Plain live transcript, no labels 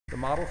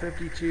Model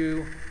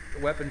 52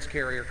 weapons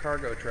carrier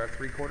cargo truck,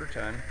 3/4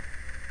 ton.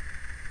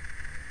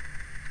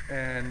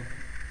 And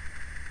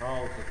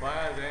all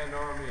supplies and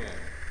or men.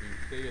 You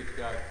see it's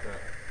got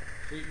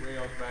seat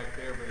rails back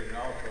there, but it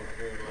also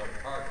carries a lot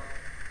of cargo.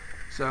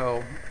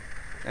 so,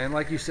 and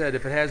like you said,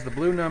 if it has the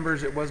blue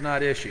numbers, it was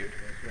not issued.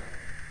 That's right.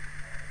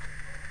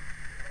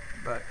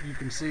 But you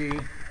can see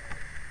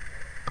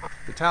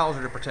the towels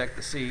are to protect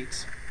the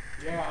seats.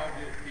 Yeah, I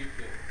just keep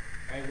it,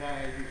 as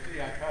you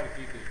see, I try to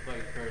keep this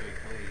place fairly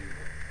clean.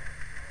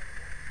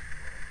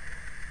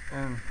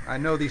 And I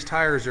know these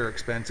tires are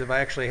expensive. I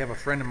actually have a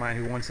friend of mine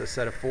who wants a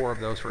set of 4 of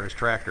those for his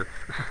tractor.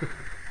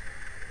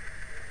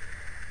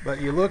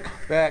 But you look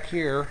back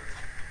here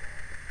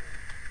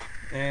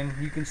and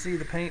you can see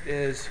the paint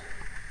is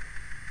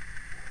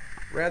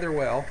rather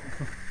well.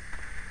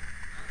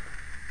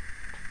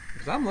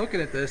 Because I'm looking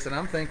at this and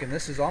I'm thinking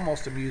this is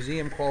almost a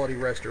museum quality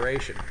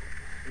restoration.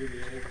 It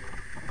is.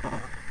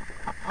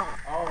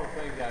 All the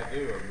things I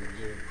do are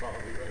museum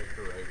quality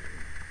restoration.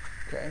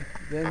 Okay,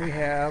 then we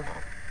have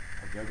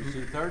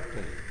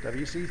WC-13.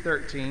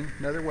 WC-13,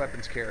 another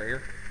weapons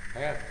carrier.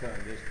 Half ton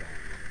this time.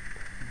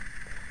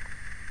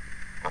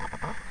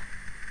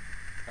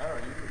 Oh, are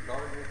you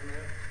recording this,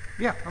 man?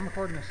 Yeah, I'm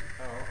recording this.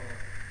 Oh, okay.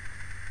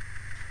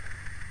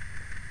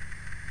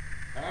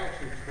 I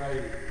actually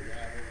traded for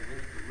that one.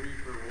 Mr.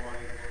 Reaper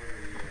wanted one of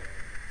the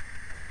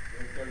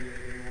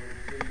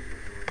M38A1Cs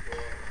with the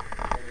recoil.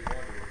 He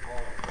wanted the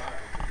recoiling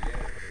rifle for the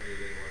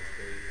M38A1C,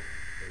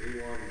 but he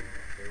wanted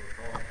the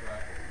recoiling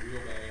rifle real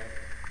bad,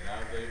 and I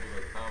was able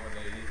to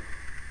accommodate him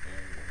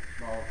and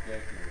small deck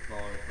and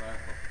recoiling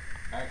rifle.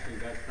 Actually,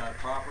 that's not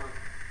proper.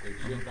 It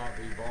should not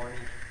be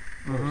varnished.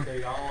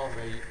 They all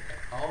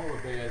the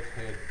beds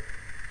had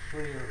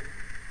clear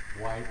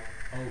white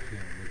oak in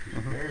them, which is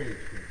very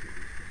expensive.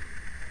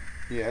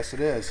 Yes, it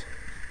is.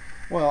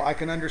 Well, I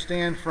can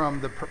understand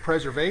from the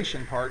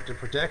preservation part to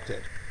protect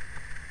it,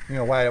 you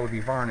know, why it would be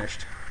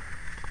varnished.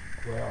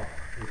 Well,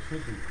 it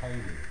should be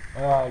painted.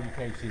 You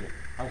can't see it.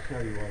 I'll show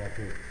you what I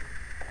do.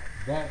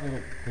 That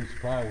little piece of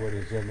plywood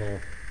is in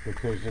there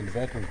because in the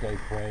Veterans Day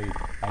parade,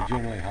 I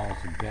generally haul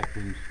some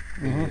veterans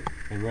in it,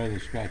 and rather than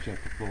scratch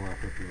up the floor, I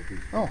put a little piece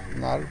of plywood.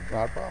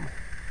 Not a problem.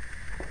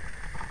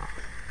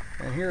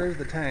 And here is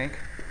the tank.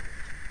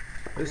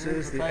 This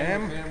is the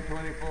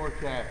M24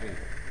 Chaffee.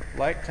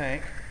 Light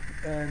tank,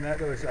 and that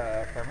was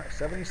a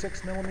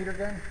 76 millimeter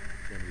gun?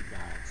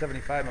 75.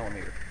 75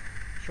 millimeter.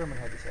 Sherman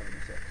had the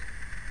 76.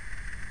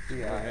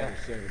 Yeah, I had a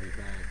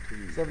 75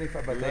 too.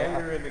 75, but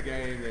later in the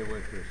game they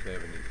went to a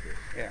 76.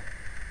 Yeah.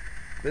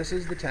 This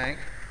is the tank,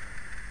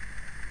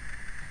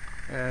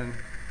 and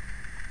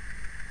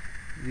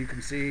you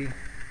can see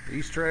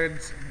these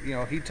treads. You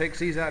know, he takes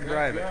these out and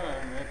drive it.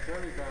 That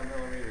 75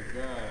 millimeter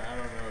gun, I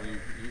don't know.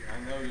 I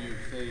know you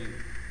see,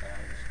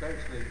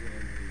 especially in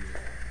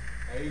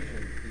the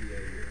Asian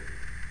theater,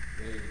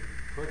 they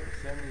put the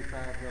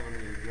 75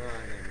 millimeter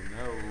gun in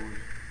the nose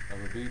of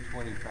a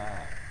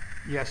B-25.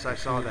 Yes, I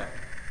saw that.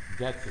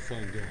 That's the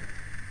same gun.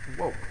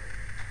 Whoa.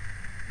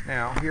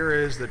 Now, here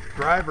is the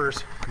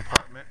driver's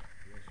compartment.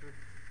 Yes, sir.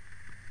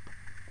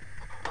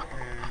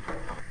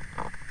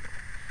 And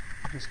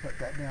just put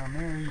that down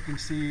there. You can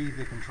see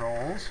the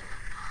controls,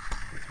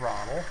 the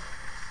throttle,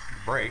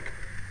 the brake.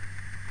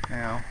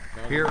 Now,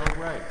 here,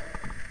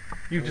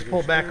 you just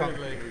pull back on.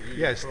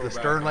 Yes, the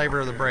stern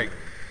lever of the brake.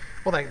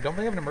 Well, don't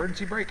they have an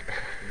emergency brake?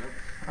 Yep.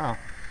 Oh.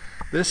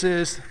 This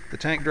is the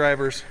tank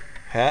driver's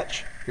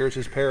hatch. Here's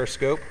his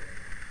periscope.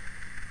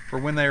 For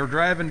when they were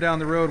driving down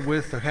the road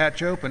with the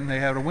hatch open, they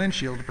had a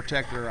windshield to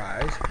protect their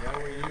eyes. Yeah,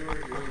 when you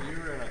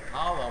were in a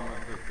column,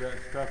 that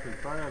stuff in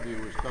front of you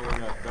was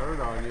throwing up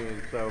dirt on you,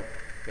 and so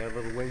that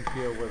little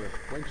windshield with a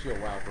windshield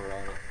wiper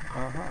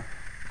on it.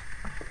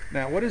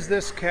 Now, what is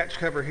this catch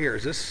cover here?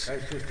 Is this?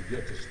 That's just to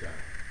get the stuff.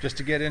 Just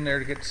to get in there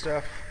to get the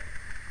stuff.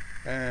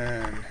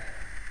 And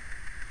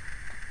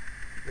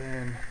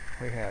then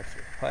we have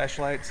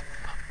flashlights.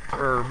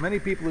 For many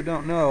people who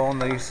don't know, on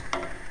these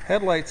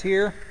headlights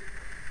here,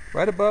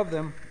 right above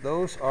them,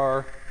 those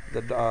are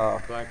the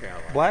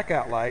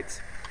blackout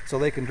lights, so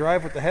they can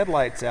drive with the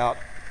headlights out,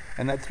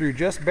 and that threw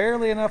just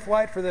barely enough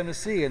light for them to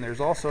see. And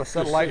there's also a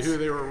set of lights. See who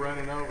they were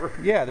running over.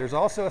 Yeah, there's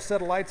also a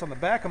set of lights on the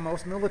back of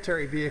most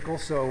military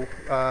vehicles, so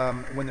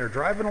when they're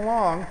driving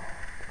along,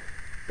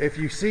 if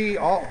you see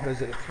all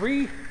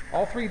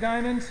three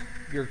diamonds,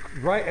 you're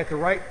right at the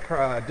right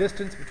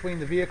distance between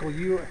the vehicle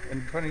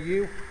in front of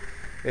you.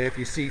 If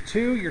you see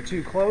 2, you're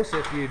too close.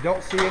 If you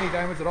don't see any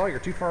diamonds at all, you're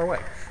too far away.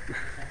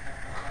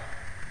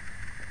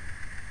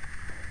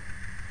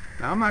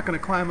 Now, I'm not going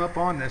to climb up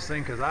on this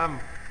thing because I'm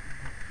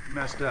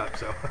messed up.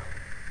 So,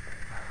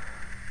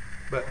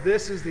 but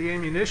this is the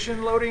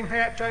ammunition loading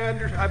hatch,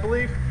 I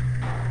believe,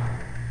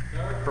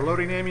 for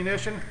loading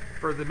ammunition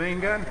for the main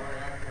gun.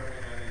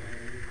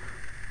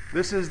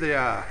 This is the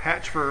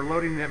hatch for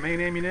loading the main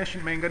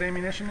gun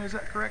ammunition. Is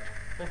that correct?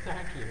 That's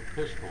actually a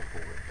pistol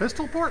port.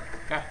 Pistol port?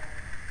 Yeah.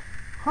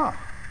 Huh.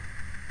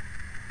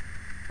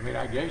 I mean,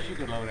 I guess you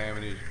could load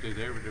ammunition because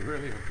they're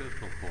really a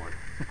pistol port.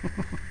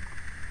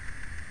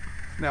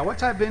 Now, what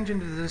type of engine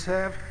does this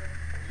have?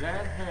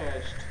 That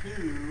has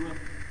two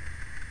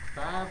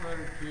 500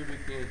 cubic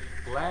inch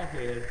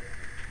flathead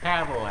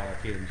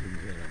Cadillac engines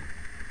in them.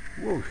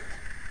 Whoa.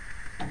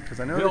 Because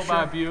I know Built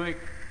by Buick,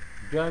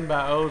 done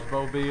by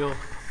Oldsmobile,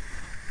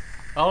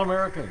 all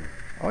American.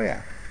 Oh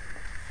yeah.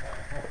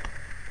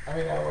 I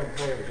mean, I wouldn't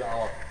say it was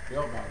all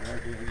built by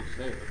American, I just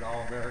say it was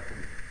all American.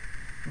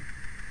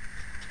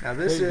 Now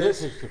this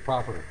This is the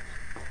proper,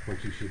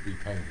 what you should be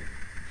painting.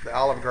 the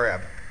olive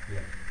grab.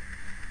 Yes.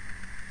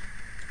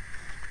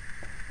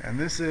 And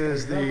this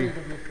is Some the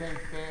people just can't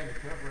stand to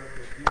cover up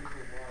this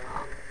beautiful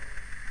white.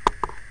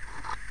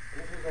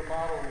 This is a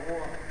Model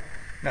 1.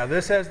 now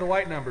this has the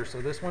white number,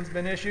 so this one's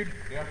been issued.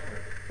 Yes, sir.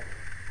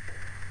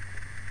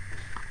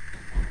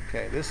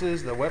 Okay, this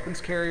is the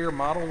weapons carrier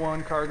Model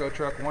 1 cargo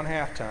truck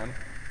 1/2 ton,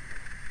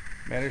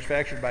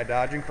 manufactured by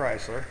Dodge and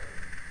Chrysler.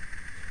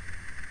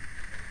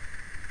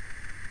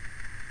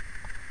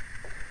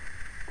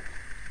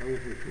 Let me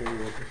just show you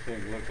what this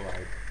thing looked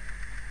like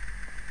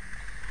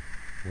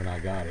when I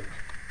got it.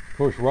 Of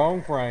course,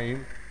 wrong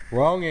frame,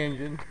 wrong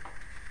engine.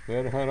 We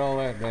had to hunt all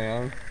that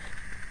down.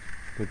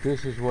 But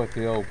this is what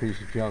the old piece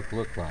of junk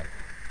looked like.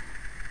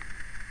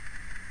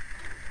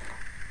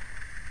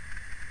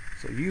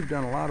 So you've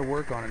done a lot of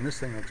work on it, and this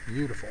thing looks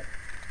beautiful.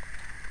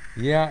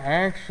 Yeah,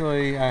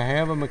 actually, I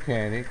have a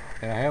mechanic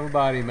and I have a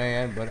body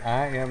man, but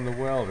I am the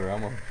welder.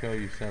 I'm going to show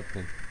you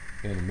something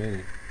in a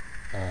minute.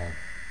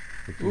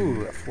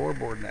 Ooh, that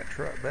floorboard in that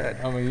truck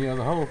bed. I mean, you know,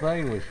 the whole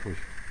thing was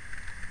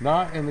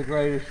not in the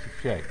greatest of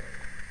shape.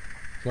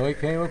 So it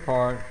came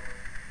apart,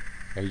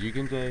 as you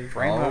can see,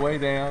 Frame all up. the way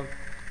down,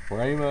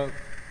 frame up,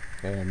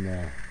 and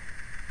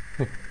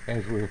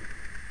as we're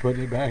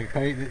putting it back,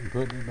 painting it, and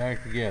putting it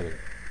back together.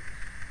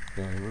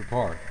 So every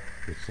part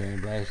gets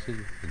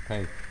sandblasted and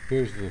painted.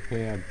 Here's the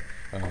cab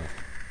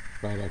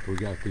right after we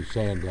got through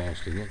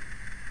sandblasting it.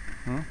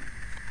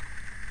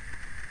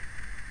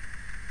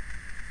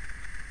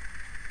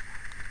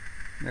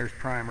 There's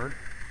primered.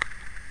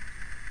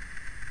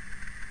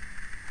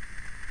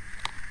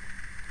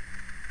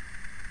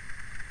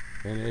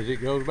 And as it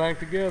goes back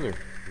together,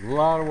 a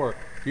lot of work.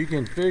 You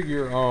can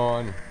figure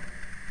on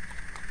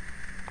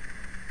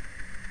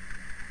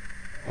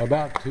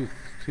about 2,000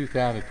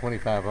 to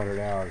 2,500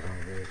 hours on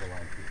a vehicle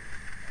like this.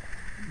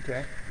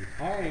 Okay. The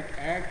tank,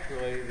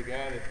 actually, the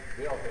guy that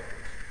built it,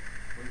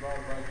 we bought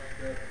a bunch of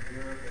stuff from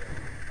Europe and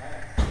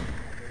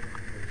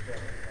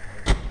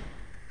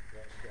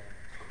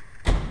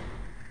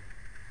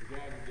the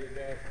guy that did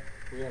that,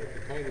 we had a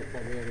container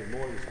come in and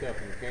more of the stuff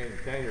in the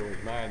container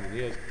was mine than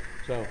his.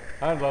 So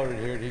I unloaded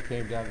it here and he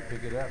came down to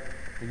pick it up.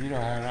 And you know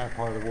how in our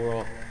part of the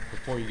world,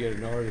 before you get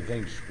an order, the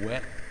things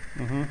sweat.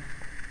 Mm-hmm.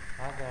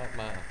 I got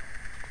my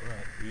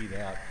butt eat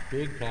out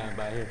big time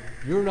by him.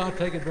 You're not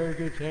taking very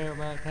good care of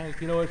my tank.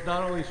 You know, it's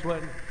not only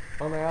sweating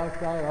on the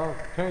outside, on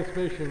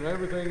transmission,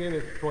 everything in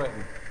it's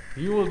sweating.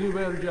 You will do a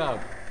better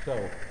job.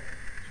 So,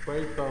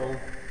 spray foam,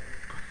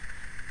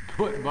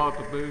 bought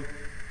the boot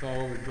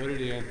foam and put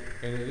it in,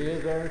 and it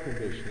is air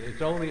conditioned.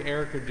 It's only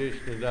air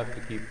conditioned enough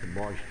to keep the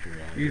moisture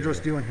out. You're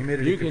just doing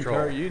humidity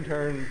control. You can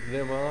turn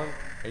them on,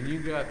 and you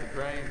got the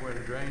drain where the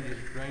drain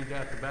just drains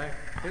out the back.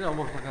 It's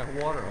almost like a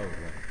water hose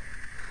running.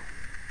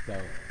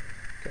 So.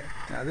 Okay.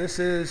 Now this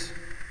is.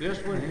 This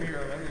one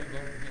here, let me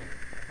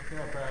look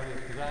how proud of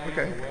this, because I am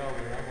Okay. a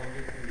welder, and I'm going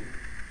to get you to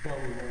show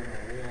me where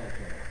my welds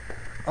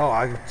are. Oh,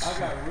 I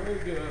got really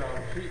good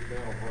on sheet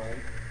metal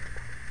brake,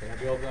 and I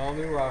built all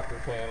new rocker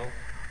panel.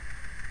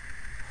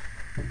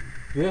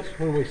 This,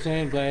 when we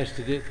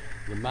sandblasted it,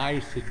 the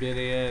mice had been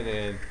in,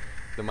 and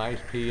the mice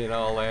pee and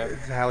all that.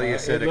 It's highly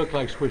acidic. It looked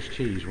like Swiss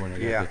cheese when I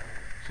got Yeah. it.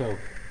 So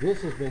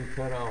this has been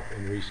cut off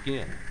and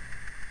reskinned.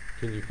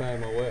 Can you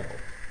find my weld?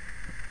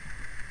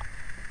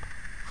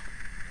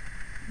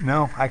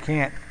 No, I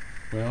can't.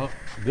 Well,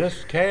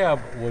 this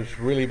cab was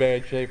really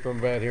bad shape from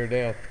about here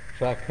down,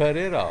 so I cut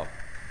it off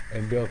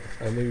and built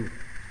a new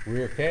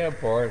rear cab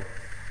part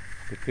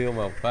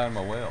to find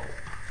my weld.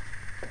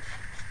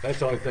 That's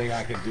the only thing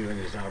I can do in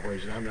this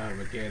operation. I'm not a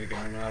mechanic,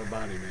 I'm not a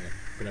body man,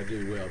 but I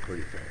do weld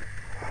pretty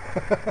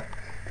fair.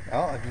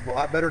 Well, it's a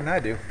lot better than I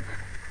do.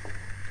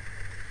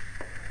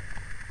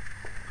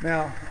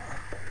 Now,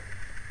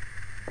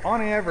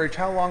 on average,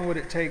 how long would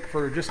it take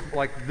for just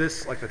like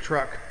this, like the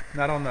truck,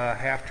 not on the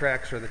half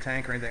tracks or the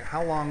tank or anything,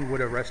 how long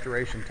would a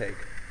restoration take?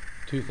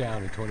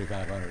 2,000 to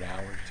 2,500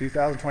 hours.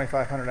 2,000,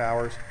 2,500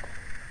 hours.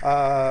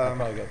 I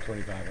probably got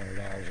 2,500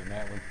 hours in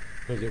that one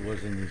because it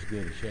wasn't in as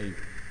good a shape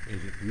as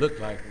it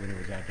looked like when it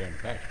was out there in the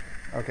pasture.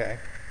 Okay.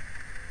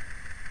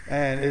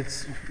 And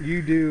it's,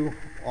 you do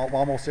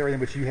almost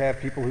everything, but you have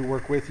people who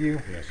work with you?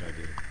 Yes, I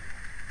did.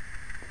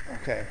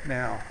 Okay,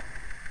 now,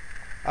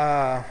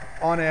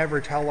 on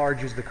average, how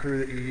large is the crew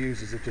that you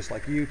use? Is it just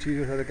like you,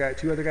 two other guys?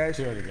 Two other guys.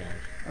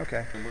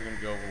 Okay. And we're going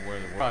to go over where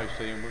the work, probably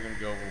see them, we're going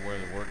to go over where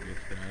the work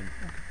gets done.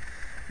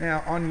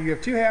 Now, you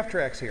have two half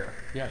tracks here.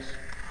 Yes.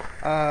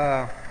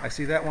 I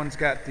see that one's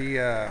got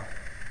the,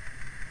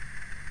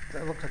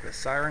 that looks like the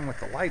siren with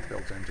the light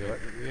built into it.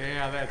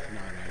 Yeah, that's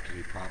not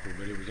actually proper,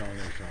 but it was on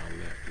there, so I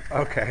left it.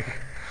 Okay.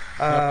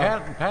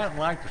 Now, Pat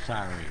liked the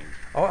sirens.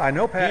 Oh, I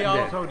know He Pat did.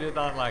 also did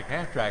not like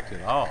half tracks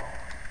at all,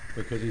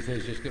 because he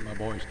says, just get my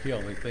boys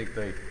killed. They think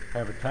they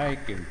have a tank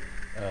and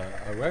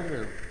a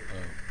regular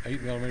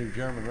 8mm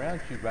German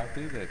round shoot right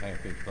through that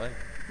half-inch plate.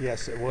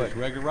 Yes, it would. Just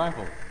regular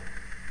rifle.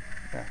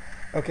 Yeah.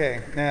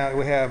 Okay, now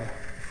we have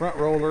front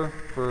roller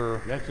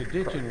for... That's a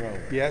ditching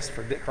roller. Yes,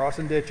 for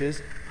crossing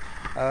ditches.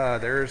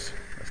 There's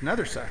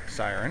another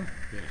siren.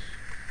 Yes.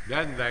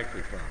 That is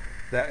actually fun.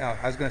 That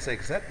I was going to say,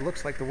 because that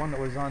looks like the one that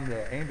was on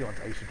the ambulance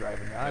I used to drive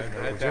in the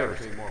Eisenhower That's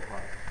Reserves. actually more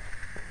fun.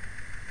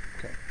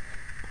 Okay.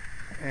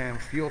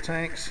 And fuel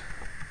tanks,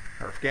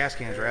 or gas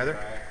cans rather.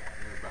 They're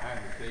behind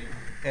the seat.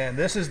 And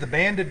this is the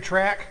banded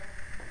track,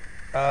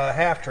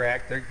 half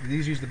track.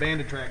 These use the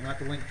banded track, not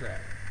the link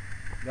track.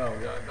 No,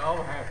 all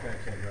the half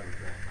tracks have rubber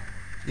track.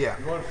 Yeah. If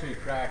you want to see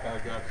track,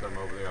 I've got some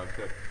over there.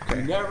 Okay.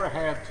 You never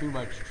have too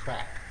much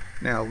track.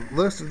 Now,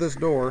 listen to this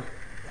door.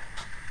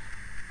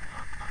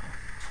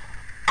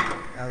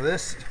 Now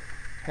this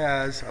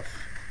has a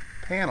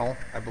panel,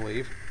 I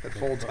believe, that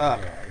folds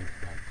up. Yeah,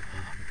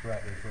 it's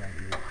right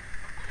here.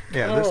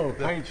 Yeah. Oh,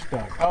 paint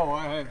stuck. Oh,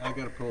 I got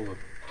to pull the...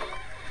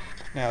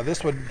 Now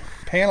this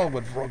panel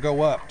would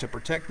go up to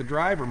protect the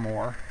driver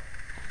more.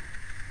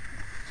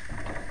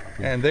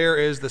 And there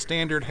is the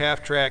standard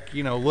half-track,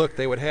 look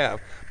they would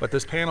have. But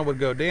this panel would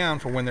go down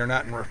for when they're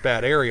not in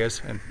bad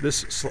areas, and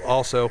this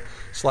also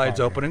slides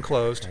open and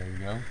closed. There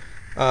you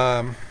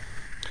go.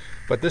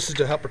 But this is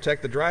to help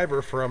protect the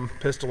driver from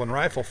pistol and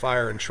rifle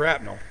fire and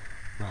shrapnel.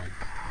 Right.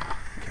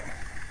 Okay.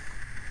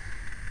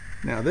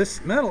 Now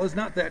this metal is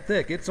not that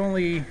thick. It's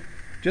only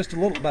just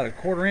about a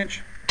 1/4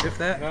 inch, if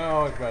that.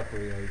 No, it's about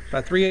 3/8.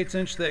 About 3/8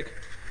 inch thick.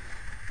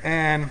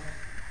 And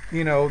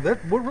that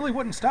really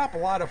wouldn't stop a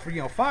lot of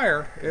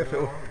fire if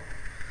it.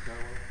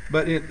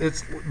 But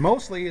it's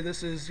mostly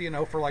this is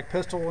for like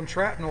pistol and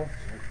shrapnel.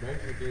 That's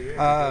basically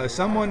it.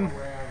 Someone.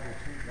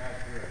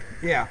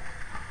 Yeah.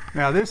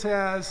 Now this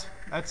has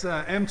that's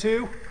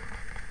M2.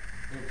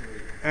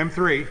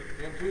 M3.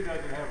 M2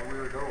 doesn't have a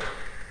rear door.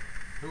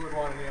 Who would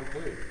want an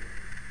M2?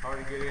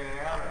 Hard to get in and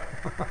out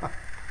of.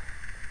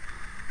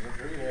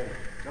 M3 has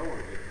doors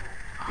in it.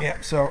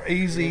 Yeah. So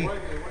easy.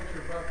 Once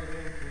you're bucking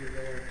into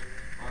there,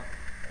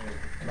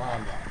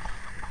 mine box.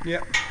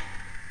 Yep.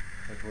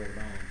 That's where the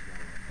mine's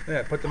going.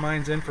 Yeah, put the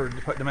mines in for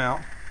putting them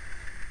out.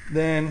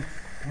 Then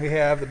we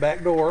have the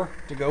back door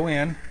to go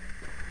in.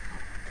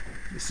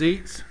 The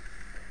seats.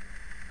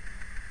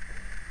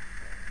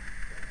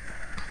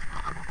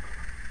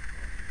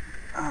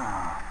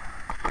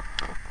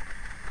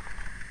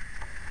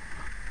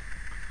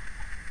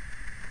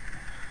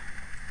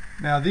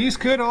 Now these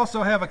could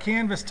also have a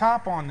canvas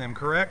top on them,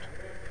 correct?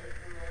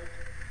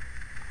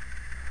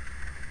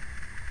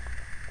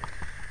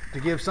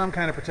 To give some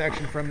kind of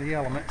protection from the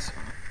elements.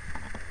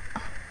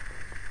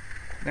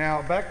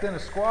 Now back then a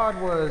squad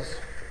was,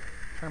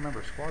 I'm trying to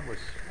remember, squad was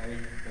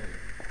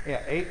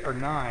 8 or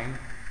 9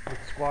 with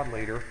the squad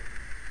leader.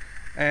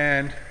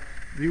 And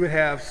you would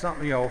have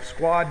something,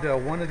 squad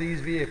one of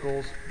these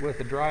vehicles with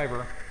a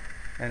driver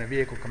and a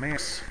vehicle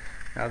commander.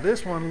 Now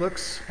this one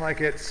looks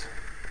like it's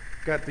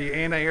got the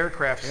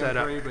anti-aircraft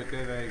setup. M3, but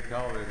then they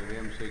call it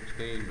an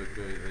M16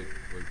 because they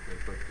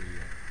put the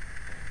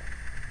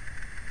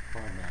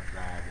quad mount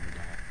drive in the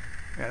back.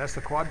 Yeah, that's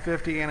the Quad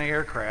 50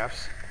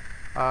 anti-aircrafts.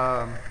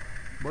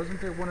 Wasn't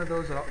there one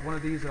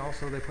of these that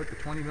also they put the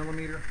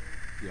 20mm?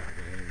 Yeah,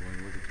 they had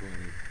one with a 20.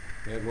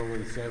 They had one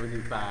with a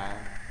 75.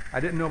 I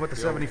didn't know about the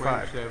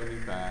 75.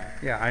 75.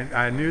 Yeah,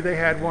 I knew they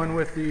had one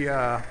with the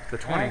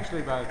 20.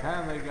 Actually, by the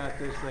time they got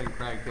this thing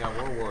cranked out,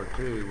 World War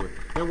II,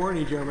 there weren't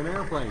any German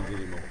airplanes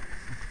anymore.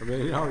 I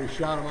mean, they'd already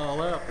shot them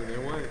all up, and they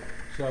went.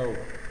 So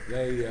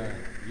they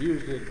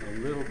used it a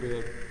little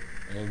bit,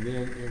 and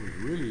then it was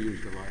really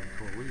used a lot in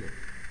Korea.